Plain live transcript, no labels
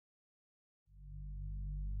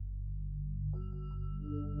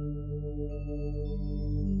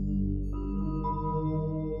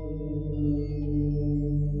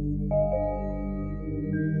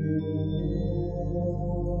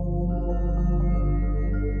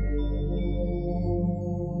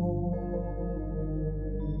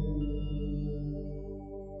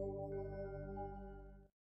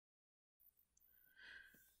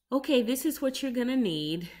Okay, this is what you're gonna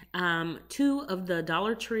need. Two of the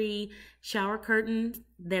Dollar Tree shower curtains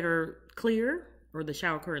that are clear, or the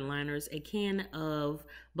shower curtain liners, a can of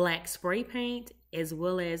black spray paint, as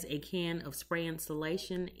well as a can of spray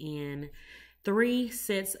insulation, and 3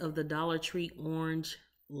 sets of the Dollar Tree orange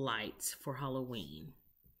lights for Halloween.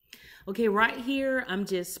 Okay, right here, I'm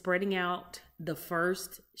just spreading out the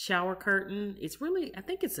first shower curtain. It's really, I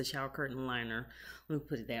think it's a shower curtain liner. Let me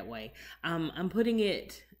put it that way. I'm putting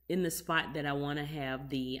it in the spot that I want to have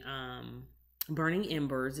the burning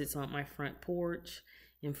embers. It's on my front porch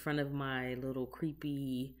in front of my little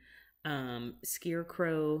creepy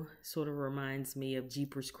scarecrow. Sort of reminds me of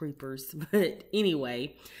Jeepers Creepers. But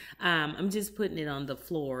anyway, I'm just putting it on the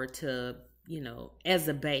floor to, as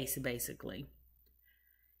a base, basically.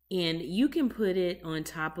 And you can put it on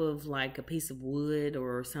top of like a piece of wood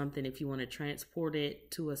or something if you want to transport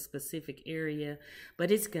it to a specific area.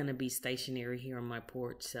 But it's going to be stationary here on my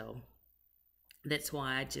porch. So that's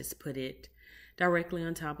why I just put it directly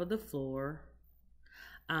on top of the floor.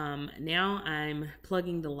 Now I'm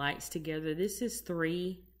plugging the lights together. This is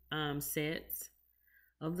 3 sets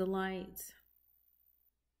of the lights.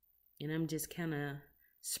 And I'm just kind of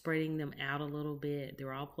spreading them out a little bit.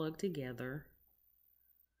 They're all plugged together.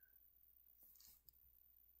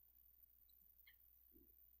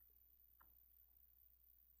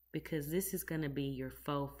 Because this is going to be your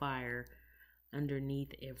faux fire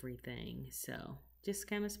underneath everything. So just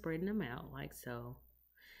kind of spreading them out like so.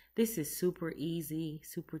 This is super easy,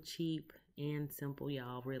 super cheap, and simple,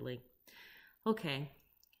 y'all, really. Okay.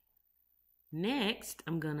 Next,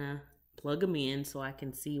 I'm going to plug them in so I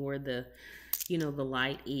can see where the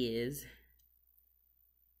light is.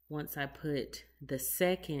 Once I put the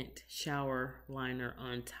second shower liner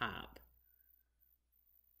on top.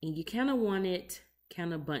 And you kind of want it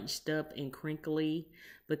kind of bunched up and crinkly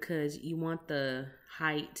because you want the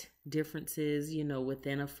height differences,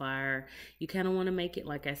 within a fire. You kind of want to make it,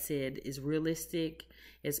 like I said, as realistic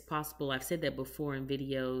as possible. I've said that before in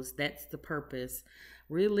videos. That's the purpose.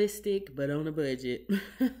 Realistic, but on a budget.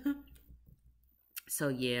 So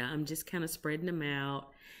yeah, I'm just kind of spreading them out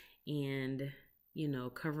and,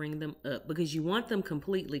 covering them up because you want them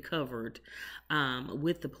completely covered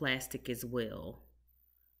with the plastic as well.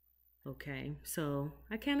 Okay, so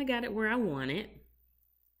I kind of got it where I want it.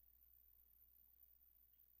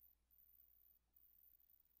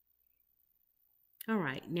 All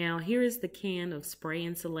right, now here is the can of spray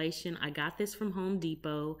insulation. I got this from Home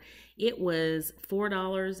Depot. It was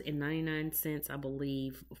 $4.99, I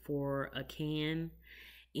believe, for a can.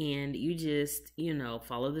 And you just,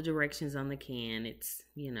 follow the directions on the can. It's,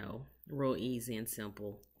 real easy and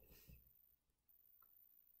simple.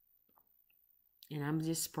 And I'm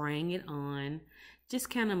just spraying it on, just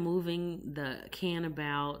kind of moving the can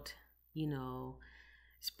about,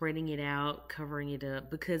 spreading it out, covering it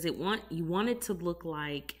up, because you want it to look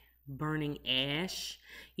like burning ash.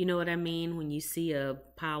 You know what I mean? When you see a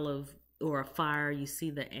pile or a fire, you see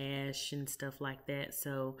the ash and stuff like that.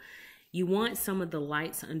 So you want some of the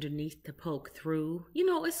lights underneath to poke through.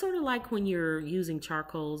 It's sort of like when you're using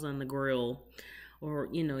charcoals on the grill or,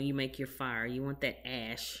 you make your fire. You want that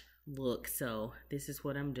ash look. So this is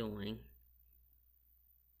what I'm doing.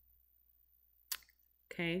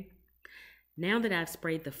 Okay. Now that I've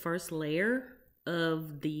sprayed the first layer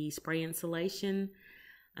of the spray insulation,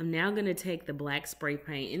 I'm now going to take the black spray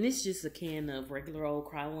paint. And this is just a can of regular old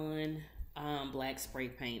Cauldron black spray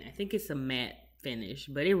paint. I think it's a matte finish,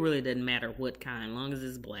 but it really doesn't matter what kind, as long as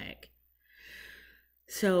it's black.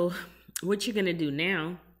 So what you're going to do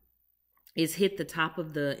now is hit the top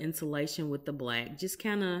of the insulation with the black. Just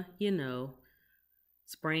kind of,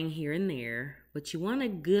 spraying here and there. But you want a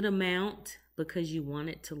good amount because you want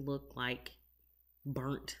it to look like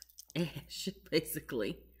burnt ash,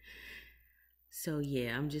 basically. So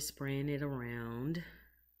yeah, I'm just spraying it around.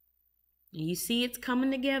 You see it's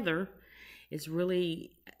coming together. It's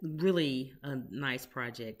really, really a nice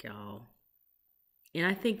project, y'all. And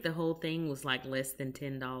I think the whole thing was like less than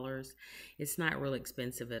 $10. It's not real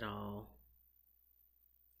expensive at all.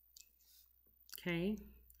 Okay,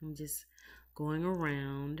 I'm just going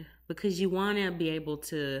around because you want to be able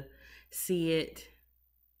to see it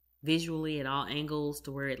visually at all angles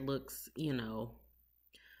to where it looks,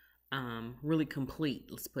 really complete.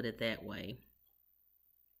 Let's put it that way.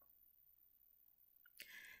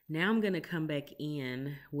 Now I'm going to come back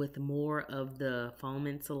in with more of the foam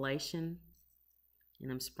insulation,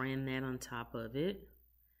 and I'm spraying that on top of it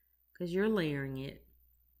because you're layering it.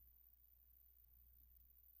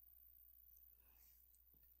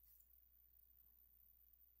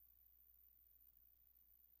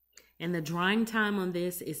 And the drying time on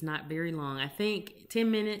this is not very long. I think 10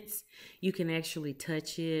 minutes, you can actually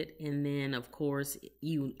touch it. And then, of course,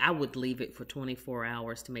 I would leave it for 24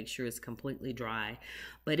 hours to make sure it's completely dry.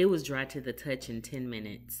 But it was dry to the touch in 10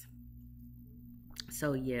 minutes.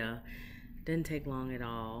 So, yeah, doesn't take long at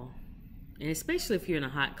all. And especially if you're in a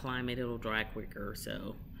hot climate, it'll dry quicker.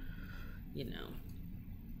 So, you know.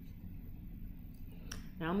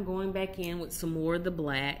 Now I'm going back in with some more of the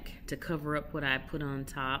black to cover up what I put on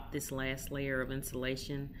top. This last layer of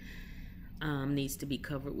insulation needs to be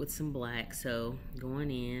covered with some black. So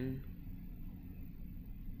going in.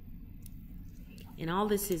 And all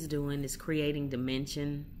this is doing is creating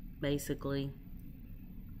dimension, basically.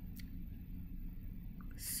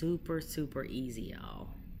 Super, super easy, y'all.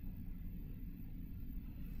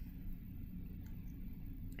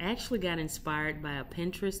 I actually got inspired by a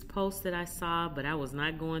Pinterest post that I saw, but I was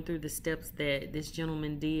not going through the steps that this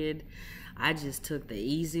gentleman did. I just took the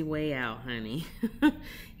easy way out, honey.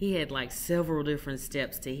 He had like several different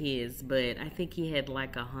steps to his, but I think he had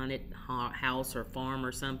like a haunted house or farm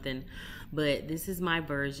or something. But this is my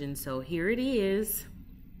version, so here it is.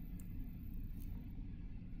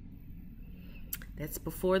 That's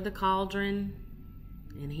before the cauldron,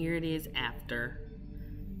 and here it is after.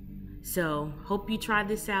 So, hope you try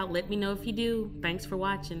this out. Let me know if you do. Thanks for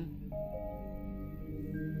watching.